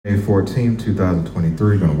May 14th,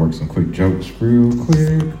 2023. Gonna work some quick jokes real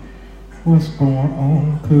quick. What's going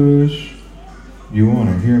on, Kush? You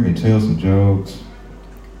wanna hear me tell some jokes?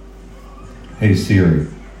 Hey Siri,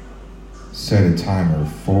 set a timer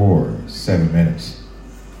for 7 minutes.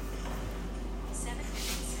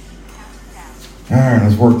 Alright,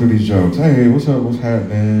 let's work through these jokes. Hey, what's up? What's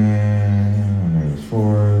happening? My name is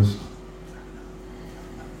Forrest.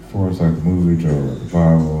 Forrest like the movie, Joe like the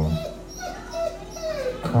Bible.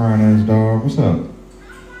 Crying ass dog. What's up?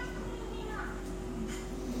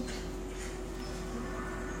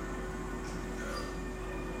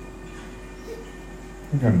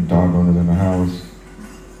 We got a dog owners in the house.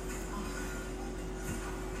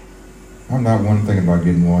 I'm not one thinking about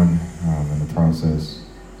getting one in the process.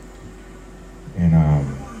 And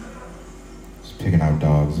just picking out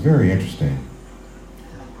dogs. Very interesting.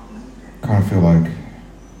 Kind of feel like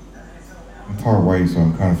I'm part white, so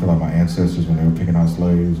I kind of feel like my ancestors when they were picking out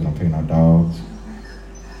slaves and I'm picking out dogs.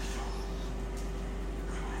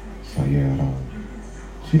 So yeah, I don't,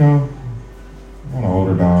 you know, I want an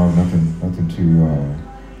older dog, nothing too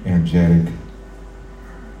energetic.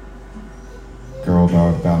 Girl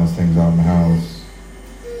dog, balance things out in the house.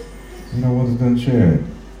 You know, one's done shed.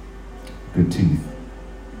 Good teeth.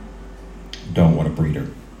 Don't want a breeder.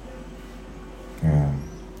 Yeah.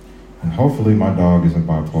 And hopefully my dog isn't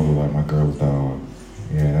bipolar like my girl's dog.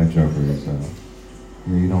 Yeah, that joker is, yeah,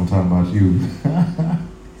 you know what I'm talking about, you.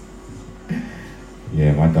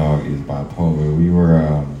 Yeah, my dog is bipolar. We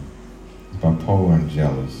were bipolar and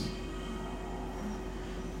jealous.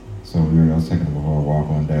 So I was taking him for a walk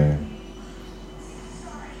one day.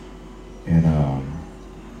 And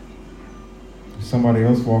somebody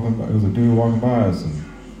else walking by, it was a dude walking by us, and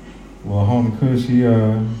well, homie Kush, he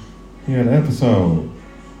had an episode.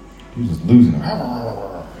 He was just losing it.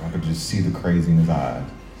 I could just see the crazy in his eyes.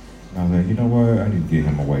 And I was like, you know what? I need to get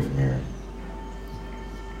him away from here.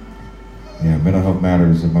 Yeah, mental health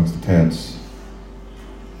matters amongst the pets.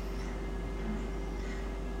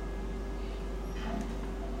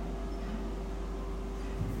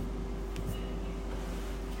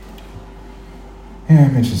 Yeah,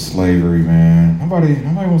 I mentioned slavery, man. Nobody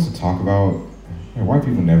wants to talk about, white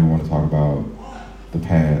people never want to talk about the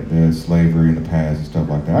past, the slavery in the past and stuff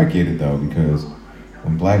like that. I get it though, because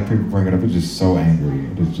when black people bring it up, it's just so angry.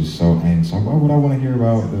 It's just so angry. So why would I want to hear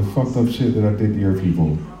about the fucked up shit that I did to your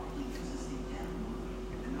people?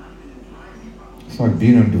 It's like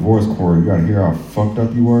being in a divorce court. You gotta hear how fucked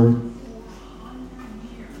up you were.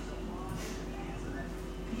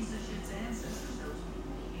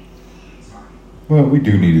 Well, we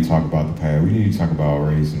do need to talk about the past. We need to talk about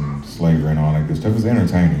race and slavery and all that good stuff. It's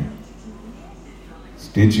entertaining.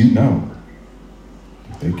 Did you know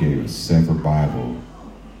that they gave a separate Bible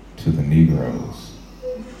to the Negroes?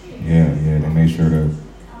 Yeah, they made sure to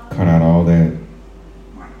cut out all that.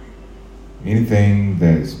 Anything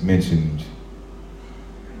that's mentioned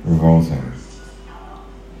revolting.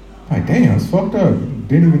 Like, damn, it's fucked up. You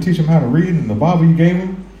didn't even teach them how to read in the Bible you gave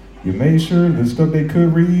them. You made sure the stuff they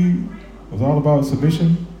could read was all about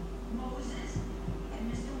submission.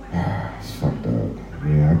 It's fucked up.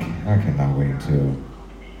 Yeah, I cannot wait until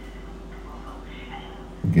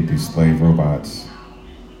we get these slave robots.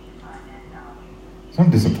 So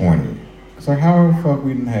I'm disappointed. It's like, how the fuck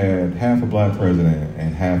we done had half a black president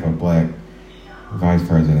and half a black vice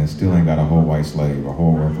president still ain't got a whole white slave or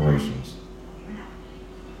whole reparations.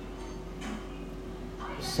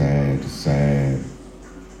 Sad.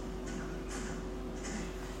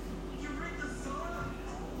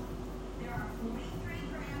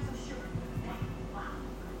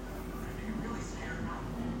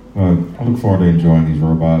 I look forward to enjoying these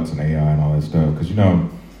robots and AI and all that stuff, because, you know,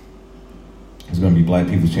 it's going to be black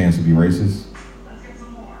people's chance to be racist.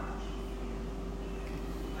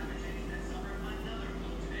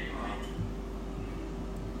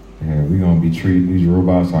 Yeah, we're going to be treating these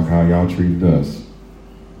robots like how y'all treated us.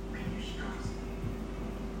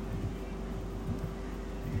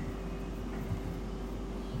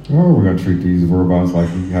 Oh, we're going to treat these robots like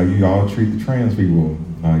how you all treat the trans people.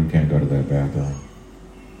 No, you can't go to that bathroom.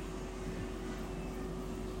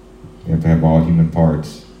 You have to have all human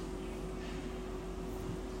parts.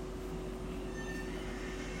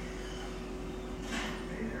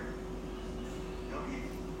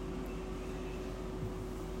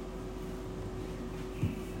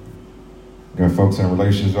 Got folks in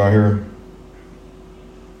relations out here?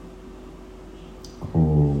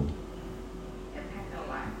 Cool.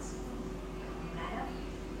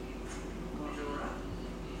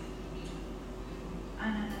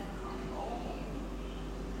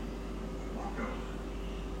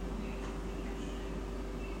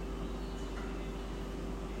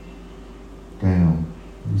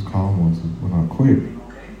 quick.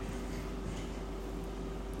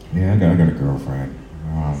 Yeah, I got a girlfriend.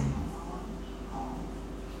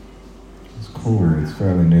 It's cool. It's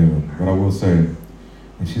fairly new, but I will say,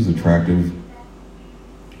 and she's attractive.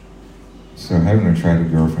 So having an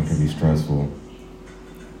attractive girlfriend can be stressful.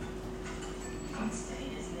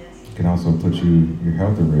 It can also put your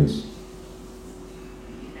health at risk.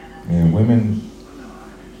 And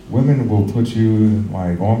women will put you,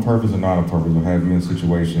 like, on purpose or not on purpose, will have you in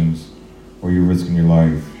situations where you're risking your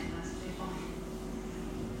life.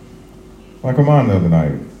 Like mine the other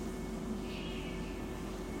night.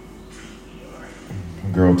 A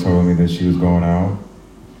girl told me that she was going out,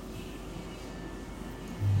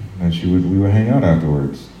 and we would hang out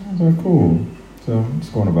afterwards. I was like, cool. So I'm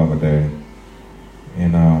just going about my day.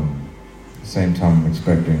 And at the same time, I'm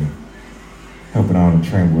helping out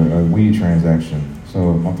with a weed transaction.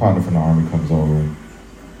 So my partner from the Army comes over, and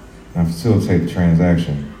I facilitate the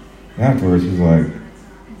transaction. And afterwards, he's like,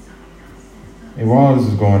 hey, while this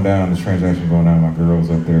is going down, this transaction going down, my girl's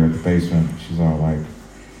up there at the basement. She's all like,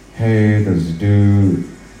 hey, there's this dude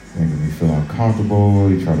making me feel uncomfortable.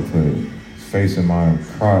 He tried to put his face in my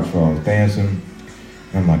crotch while I was dancing.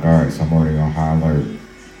 And I'm like, all right, so I'm already on high alert.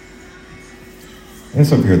 And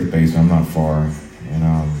it's up here at the basement, I'm not far.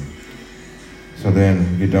 And so then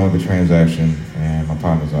we get done with the transaction, and my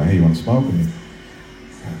partner's like, hey, you want to smoke? And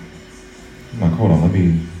I'm like, hold on, I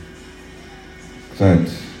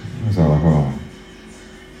was all like, hold on.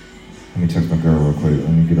 Let me text my girl real quick.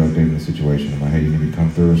 Let me get updated on the situation. I'm like, hey, you need me to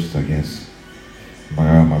come through? She's like, yes. I'm like,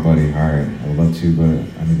 all right, my buddy, all right, I would love to,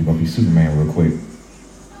 but I need to go be Superman real quick.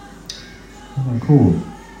 I'm like, cool.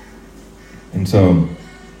 And so,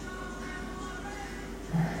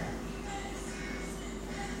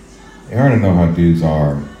 I already know how dudes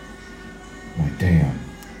are. I'm like, damn,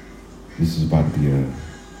 this is about to be a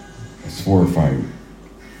sword fight.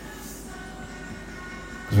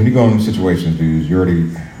 Because when you go in situations, dudes,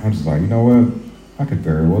 I'm just like, you know what? I could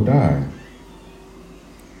very well die.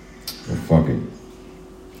 But fuck it.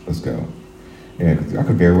 Let's go. Yeah, because I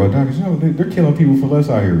could very well die. Because, they're killing people for less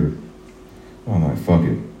out here. I'm like, fuck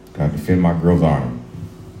it. Gotta defend my girl's honor.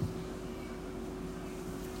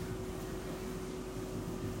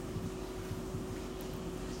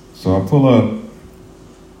 So I pull up.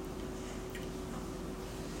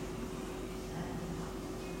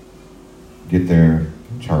 Get there.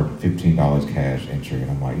 Charge $15 cash entry,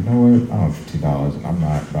 and I'm like, you know what? I don't have $15, and I'm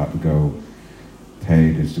not about to go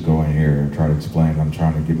pay just to go in here and try to explain I'm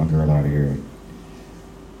trying to get my girl out of here.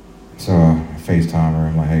 So I FaceTime her.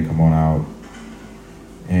 I'm like, hey, come on out.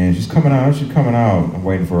 And she's coming out. I'm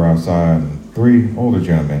waiting for her outside, and 3 older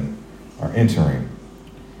gentlemen are entering.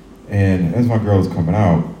 And as my girl is coming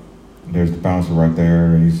out, there's the bouncer right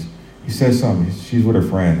there, and he says something. She's with her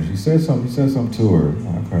friend. He says something to her. I'm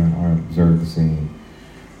like, okay, I observed the scene.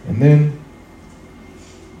 And then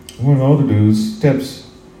one of the older dudes steps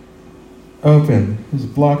up and is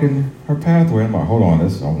blocking her pathway. I'm like, hold on,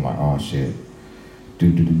 I'm like, oh shit.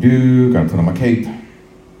 Gotta put on my cape.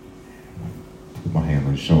 Put my hand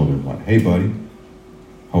on his shoulder. I'm like, hey buddy,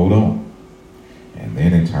 hold on. And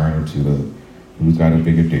then it turned into who's got a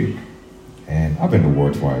bigger dick. And I've been to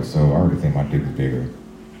war twice, so I already think my dick is bigger.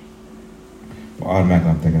 But automatically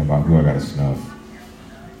I'm thinking about who I gotta snuff.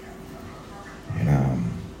 And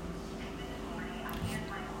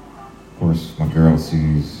of course, my girl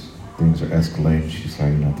sees things are escalating. She's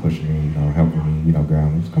like, pushing me, helping me,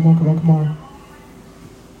 girl. Come on.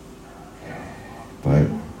 But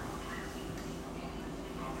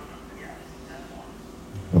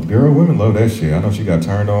girl, women love that shit. I know she got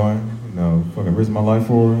turned on, fucking risked my life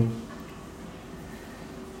for her.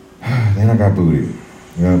 Then I got booted.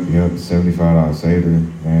 Yep, $75. Saved her,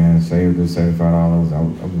 man. Saved her $75. I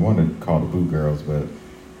was wanting to call the boot girls, but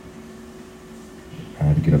I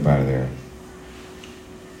had to get up out of there.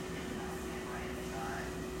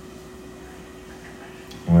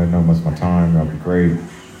 I didn't know much of my time. That'd be great.